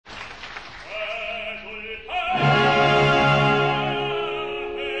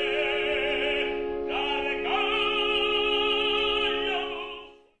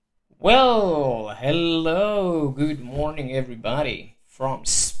Well, hello, good morning, everybody from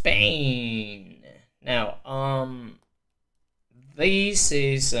Spain. Now, this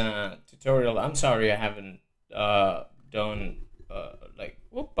is a tutorial. I'm sorry, I haven't done like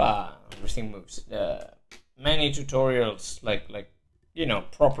whoopa, everything moves. Many tutorials, like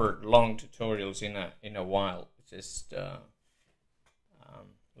proper long tutorials in a while. It's just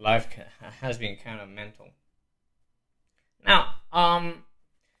life has been kind of mental. Now,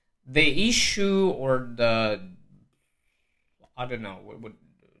 the issue or the I don't know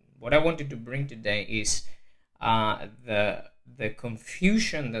what I wanted to bring today is the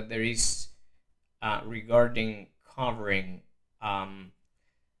confusion that there is regarding covering,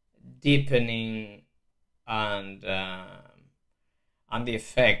 deepening, and the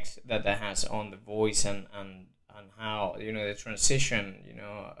effect that has on the voice and how the transition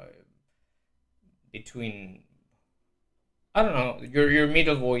between I don't know your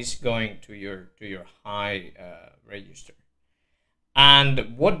middle voice going to your high register.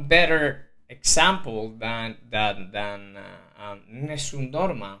 And what better example than Nessun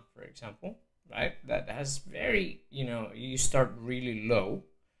dorma, for example, right? That has very you start really low,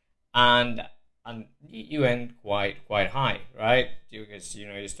 and you end quite high, right? Because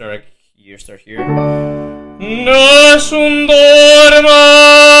you start here. Nessun dorma.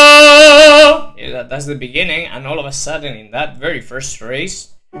 Yeah, that's the beginning, and all of a sudden, in that very first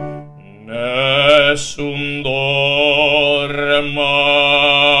phrase, Nessun dorma.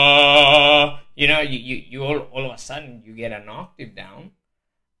 You all of a sudden you get an octave down,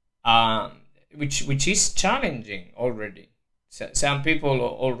 which is challenging already. So, some people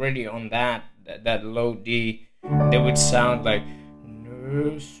already on that low D, they would sound like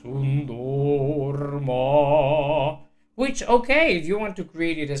Nessun dorma, which okay, if you want to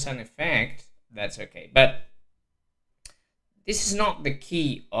create it as an effect, that's okay, but this is not the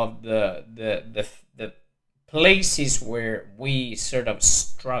key of the places where we sort of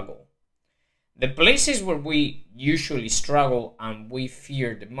struggle. The places where we usually struggle and we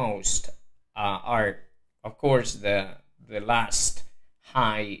fear the most are, of course, the last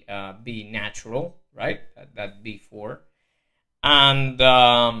high B natural, right? That B4, and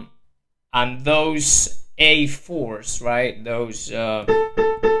those A4s, right? Those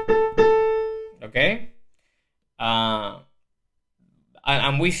okay.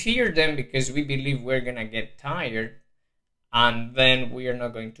 And we fear them because we believe we're gonna get tired, and then we are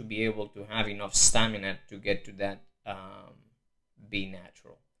not going to be able to have enough stamina to get to that B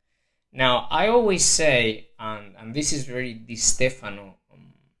natural. Now, I always say, and this is very Di Stefano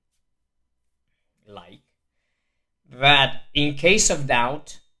like, that in case of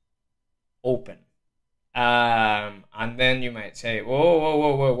doubt, open. And then you might say,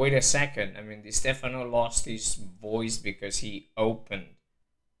 whoa, wait a second. I mean, Di Stefano lost his voice because he opened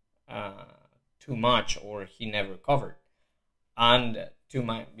too much, or he never covered. And to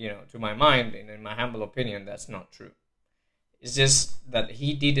my mind, and in my humble opinion, that's not true. It's just that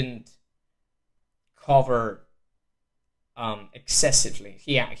he didn't cover excessively.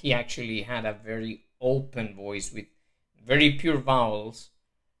 He actually had a very open voice with very pure vowels,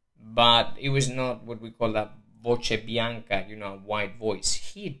 but it was not what we call a voce bianca, a white voice.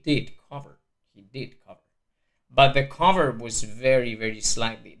 He did cover, but the cover was very, very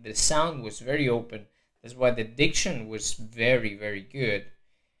slightly. The sound was very open. That's why the diction was very, very good.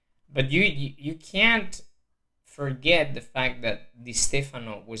 But you can't forget the fact that Di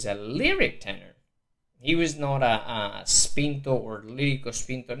Stefano was a lyric tenor. He was not a spinto or lyrico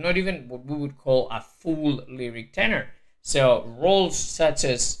spinto, not even what we would call a full lyric tenor. So roles such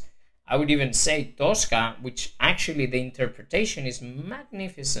as, I would even say, Tosca, which actually the interpretation is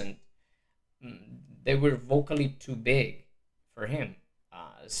magnificent, they were vocally too big for him.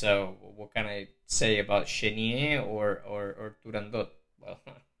 So what can I say about Chenier or Turandot? Well,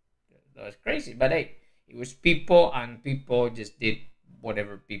 that was crazy. But hey, it was people, and people just did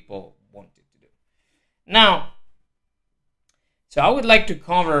whatever people wanted to do. Now, so I would like to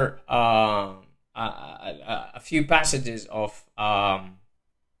cover a few passages of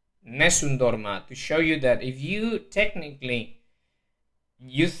Nessun dorma to show you that if you technically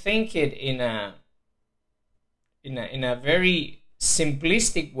you think it in a very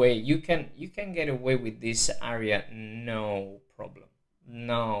simplistic way, you can get away with this aria, no problem.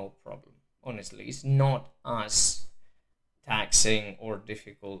 Honestly, it's not as taxing or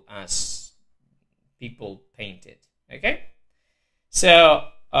difficult as people paint it. Okay, so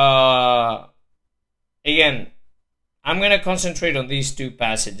again, I'm gonna concentrate on these two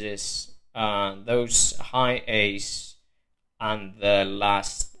passages, those high A's and the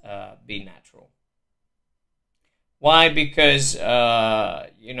last B natural. Why? Because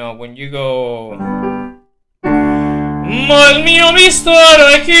you know, when you go, ma il mio mistero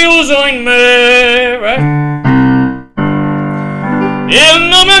è chiuso in me, right? Il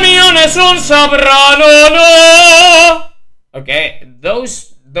nome mio nessun saprà, no, no. Okay,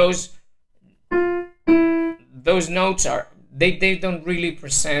 those notes are, they don't really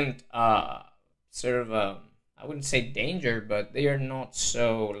present sort of I wouldn't say danger, but they are not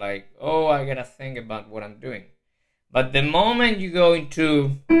so like, oh, I gotta think about what I'm doing. But the moment you go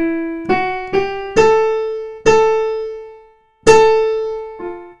into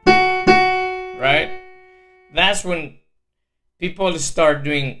right, that's when people start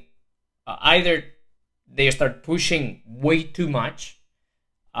doing either they start pushing way too much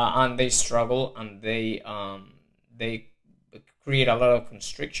and they struggle and they create a lot of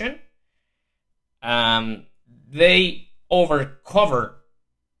constriction. They overcover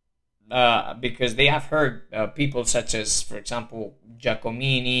because they have heard people such as, for example,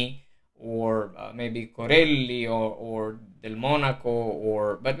 Giacomini or maybe Corelli or Del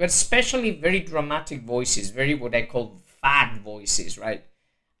Monaco, but especially very dramatic voices, very what I call fat voices, right?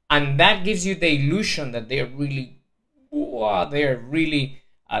 And that gives you the illusion that they are really,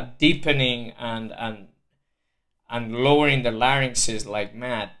 deepening and lowering the larynxes like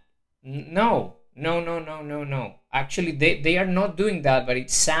mad. No. Actually, they are not doing that, but it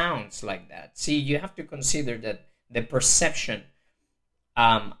sounds like that. See, you have to consider that the perception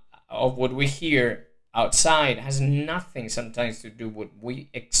of what we hear outside has nothing sometimes to do with what we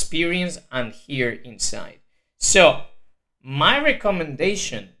experience and hear inside. So, my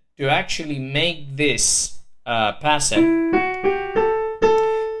recommendation to actually make this passage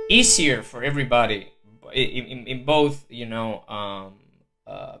easier for everybody in both, you know,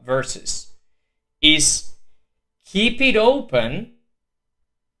 verses is keep it open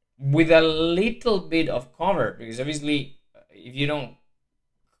with a little bit of cover, because obviously if you don't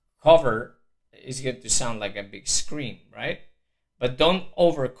cover, it's going to sound like a big scream, right? But don't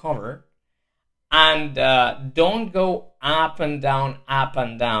over cover, and don't go up and down,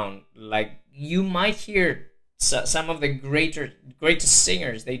 like you might hear some of the greatest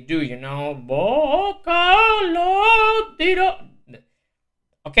singers, they do, you know.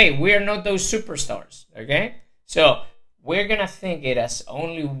 Okay, we're not those superstars, okay? So we're gonna think it as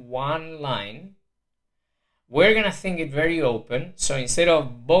only one line. We're gonna think it very open. So instead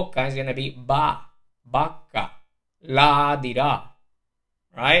of boca, it's gonna be ba, bacca, la, dirà,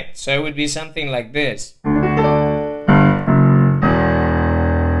 right? So it would be something like this.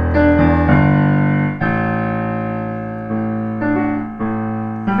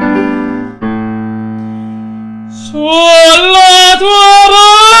 Sulla tua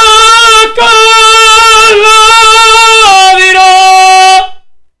bocca la dirò.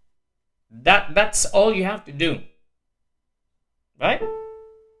 That's all you have to do, right?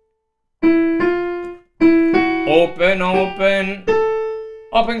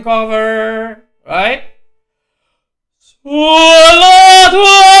 Open cover, right? Sulla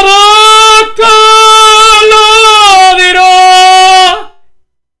tua bocca la dirò.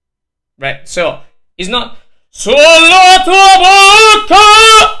 Right, so it's not sulla tua bocca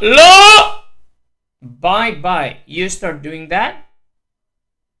la. Bye. You start doing that,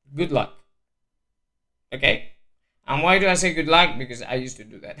 good luck. Okay? And why do I say good luck? Because I used to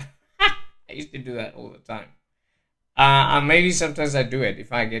do that. I used to do that all the time. And maybe sometimes I do it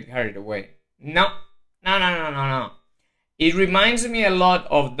if I get carried away. No. It reminds me a lot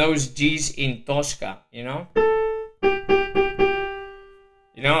of those G's in Tosca, you know?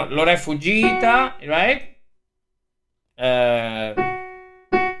 You know, l'ora è fuggita, right?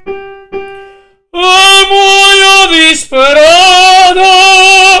 Muoio disperado.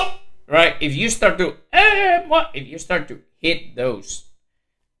 Right? If you start to hit those,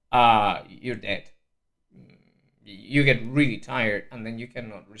 you're dead. You get really tired, and then you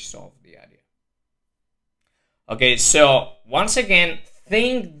cannot resolve the idea. Okay, so once again,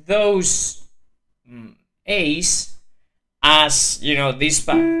 think those A's as, you know, this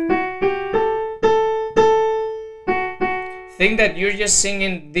part. Think that you're just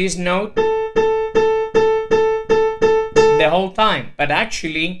singing this note the whole time, but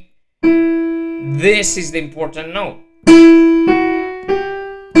actually this is the important note,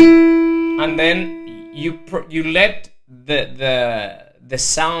 and then you let the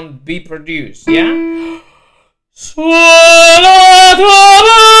sound be produced. Yeah.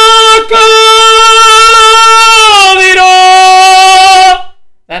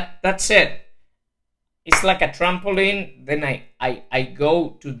 That's it. It's like a trampoline. Then I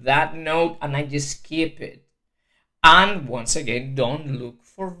go to that note and I just skip it. And once again, don't look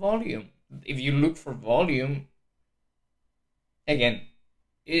for volume. If you look for volume, again,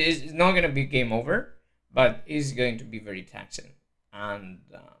 it's not going to be game over, but it's going to be very taxing, and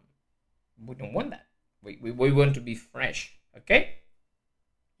we don't want that. We want to be fresh. Okay.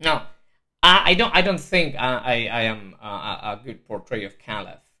 Now, I don't think I am a good portray of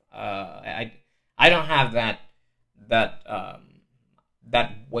Caliph. I don't have that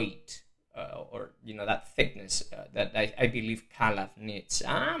weight, or that thickness that I believe Caliph needs.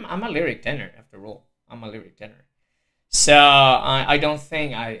 I'm a lyric tenor after all. I'm a lyric tenor, so I don't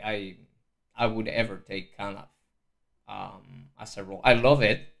think I would ever take Caliph as a role. I love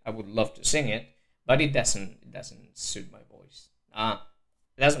it. I would love to sing it, but it doesn't suit my voice.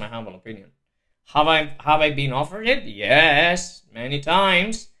 That's my humble opinion. Have I been offered it? Yes, many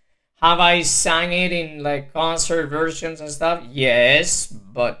times. Have I sang it in like concert versions and stuff? Yes,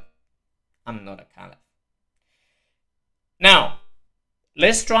 but I'm not a Caliph. Now,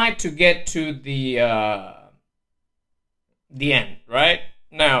 let's try to get to the end, right?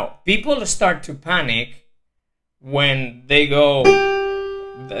 Now, people start to panic when they go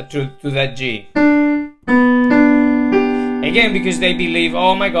to that G. Again, because they believe,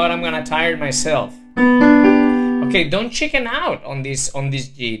 oh my God, I'm gonna tire myself. Okay, don't chicken out on this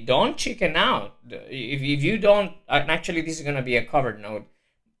G. Don't chicken out. If you don't, actually, this is gonna be a covered note.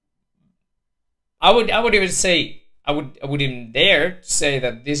 I would even say, I would even dare to say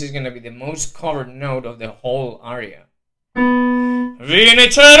that this is gonna be the most covered note of the whole aria.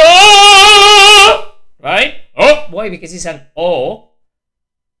 Right? Oh, why? Because it's an O.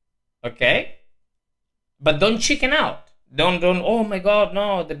 Okay, but don't chicken out. Don't, oh my God,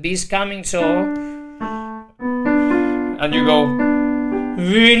 no, the bee's coming, so... And you go...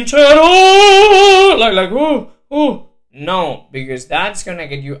 Vincero! Like, oh. No, because that's gonna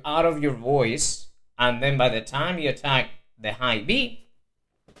get you out of your voice, and then by the time you attack the high B,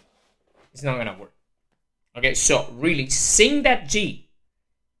 it's not gonna work. Okay, so really, sing that G.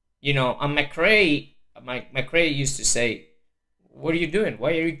 And McRae used to say, what are you doing? Why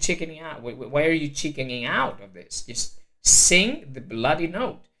are you chickening out? Why are you chickening out of this? Just sing the bloody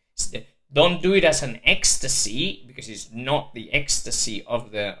note. Don't do it as an ecstasy, because it's not the ecstasy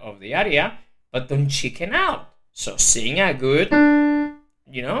of the aria, but don't chicken out. So sing a good,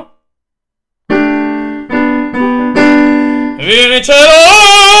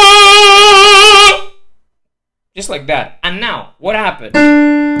 just like that. And now, what happened?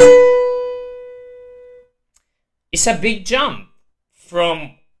 It's a big jump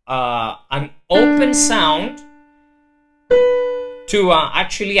from an open sound to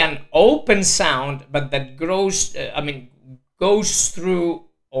actually an open sound, but that grows, goes through,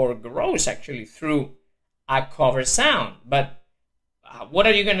 or grows actually through a cover sound. But what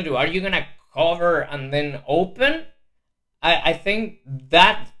are you going to do? Are you going to cover and then open? I think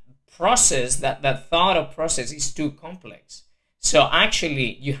that process, that thought of process is too complex. So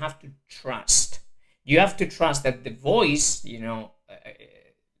actually, you have to trust. You have to trust that the voice,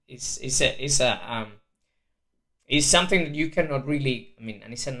 is something that you cannot really,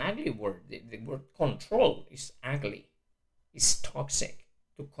 and it's an ugly word. The word control is ugly. It's toxic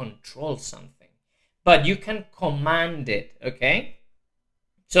to control something. But you can command it, okay?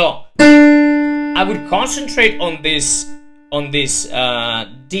 So, I would concentrate on this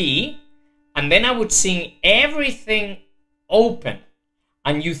D, and then I would sing everything open.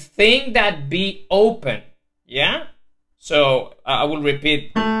 And you think that B open, yeah? So, I will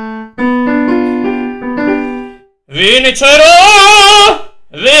repeat. Vinicero,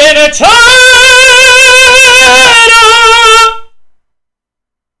 Vinicero.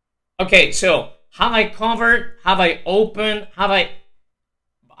 Okay, so have I covered? Have I opened? Have I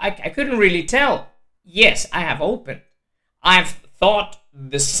couldn't really tell. Yes, I have opened. I've thought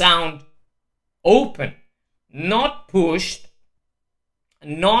the sound open, not pushed,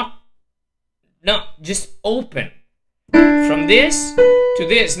 just open. From this to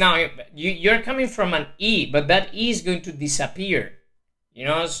this. Now, you're coming from an E, but that E is going to disappear.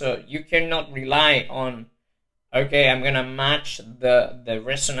 So you cannot rely on, okay, I'm gonna match the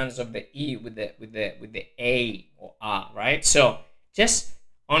resonance of the E with the A or A, right? So just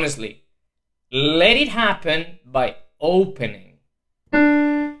honestly, let it happen by opening.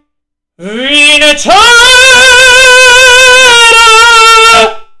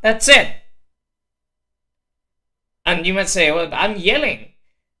 That's it. And you might say, well, I'm yelling.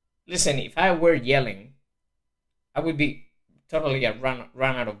 Listen, if I were yelling, I would be totally run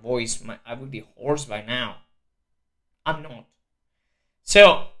out of voice. I would be hoarse by now. I'm not.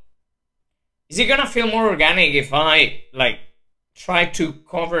 So, is it gonna feel more organic if I try to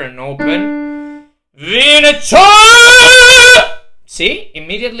cover and open? See,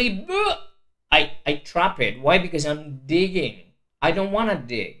 immediately I trap it. Why? Because I'm digging. I don't want to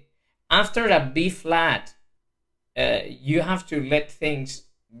dig. After a B flat, you have to let things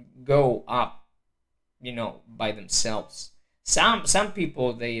go up, you know, by themselves. Some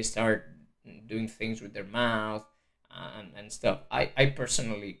people, they start doing things with their mouth and stuff. I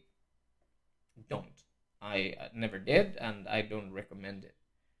personally don't. I never did, and I don't recommend it.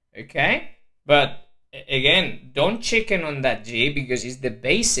 Okay, but again, don't chicken on that G, because it's the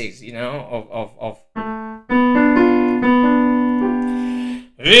basics, you know, of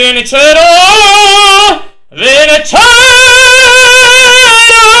Vinicero, Vinicero.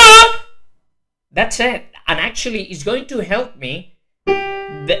 That's it. And actually, it's going to help me,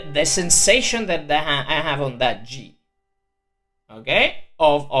 the sensation that I have on that G, okay,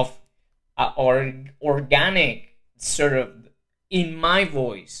 of organic sort of in my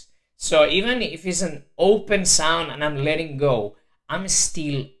voice. So even if it's an open sound and I'm letting go, I'm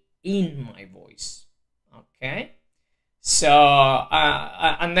still in my voice, okay? So,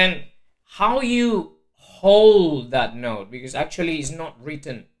 and then how you hold that note, because actually it's not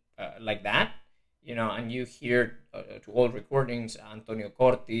written like that, you know, and you hear to all recordings, Antonio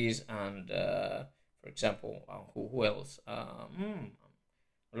Cortis and, for example, who else?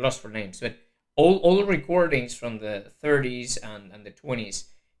 Lost for names, but all recordings from the 30s and the 20s,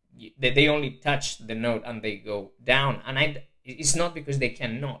 they only touch the note and they go down, and it's not because they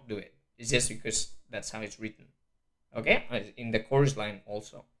cannot do it, it's just because that's how it's written, okay, in the chorus line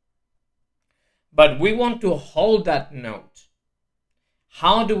also. But we want to hold that note.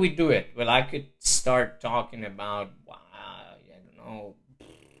 How do we do it? Well, I could start talking about, I don't know,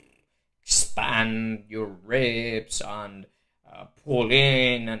 expand your ribs and pull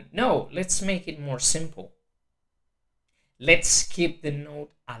in, and no, let's make it more simple. Let's keep the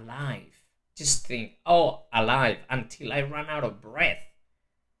note alive. Just think, oh, alive, until I run out of breath,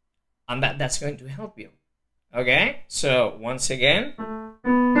 and that's going to help you. Okay, so once again,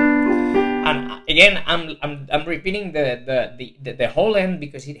 and again, I'm repeating the whole end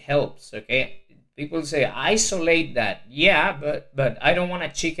because it helps. Okay, people say isolate that, yeah, but I don't want to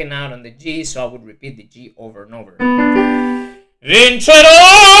chicken out on the G, so I would repeat the G over and over.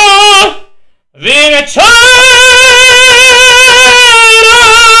 Vincerò, vincerò.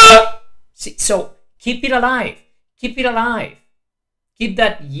 See, so keep it alive. Keep it alive. Keep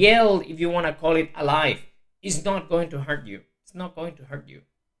that yell, if you want to call it, alive. It's not going to hurt you. It's not going to hurt you.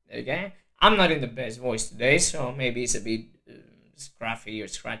 Okay? I'm not in the best voice today, so maybe it's a bit scruffy or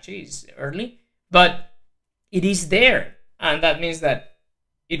scratchy. It's early, but it is there, and that means that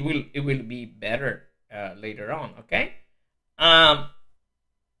it will be better later on. Okay. Now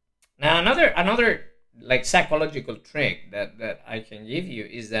another like psychological trick that I can give you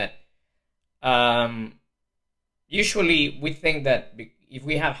is that usually we think that if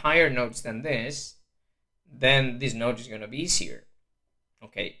we have higher notes than this, then this note is going to be easier.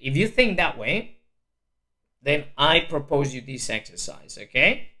 Okay, if you think that way, then I propose you this exercise.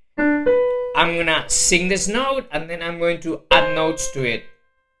 Okay, I'm gonna sing this note and then I'm going to add notes to it.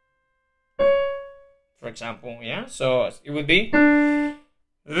 For example, yeah, so it would be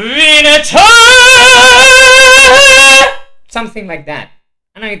something like that.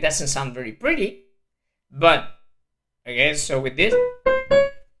 I know it doesn't sound very pretty, but okay, so with this,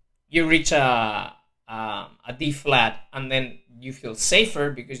 you reach a D flat, and then you feel safer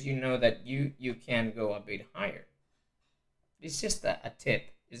because you know that you can go a bit higher. It's just a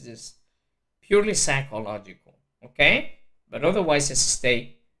tip. It's just purely psychological, okay? But otherwise, just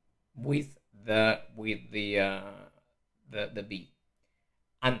stay with the B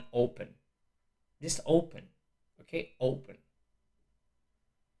and open. Just open, okay? Open.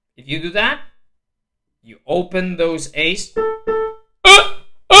 If you do that, you open those A's.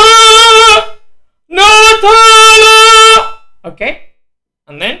 Okay,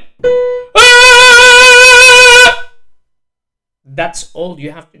 and then that's all you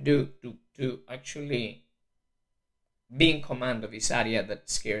have to do to actually be in command of this area that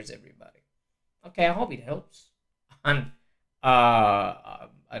scares everybody. Okay, I hope it helps, and I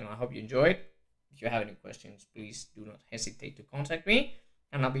don't know, I hope you enjoyed. If you have any questions, please do not hesitate to contact me,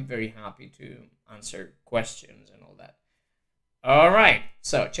 and I'll be very happy to answer questions and all that. All right,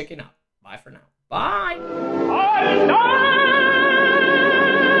 so check it out. Bye for now. Bye.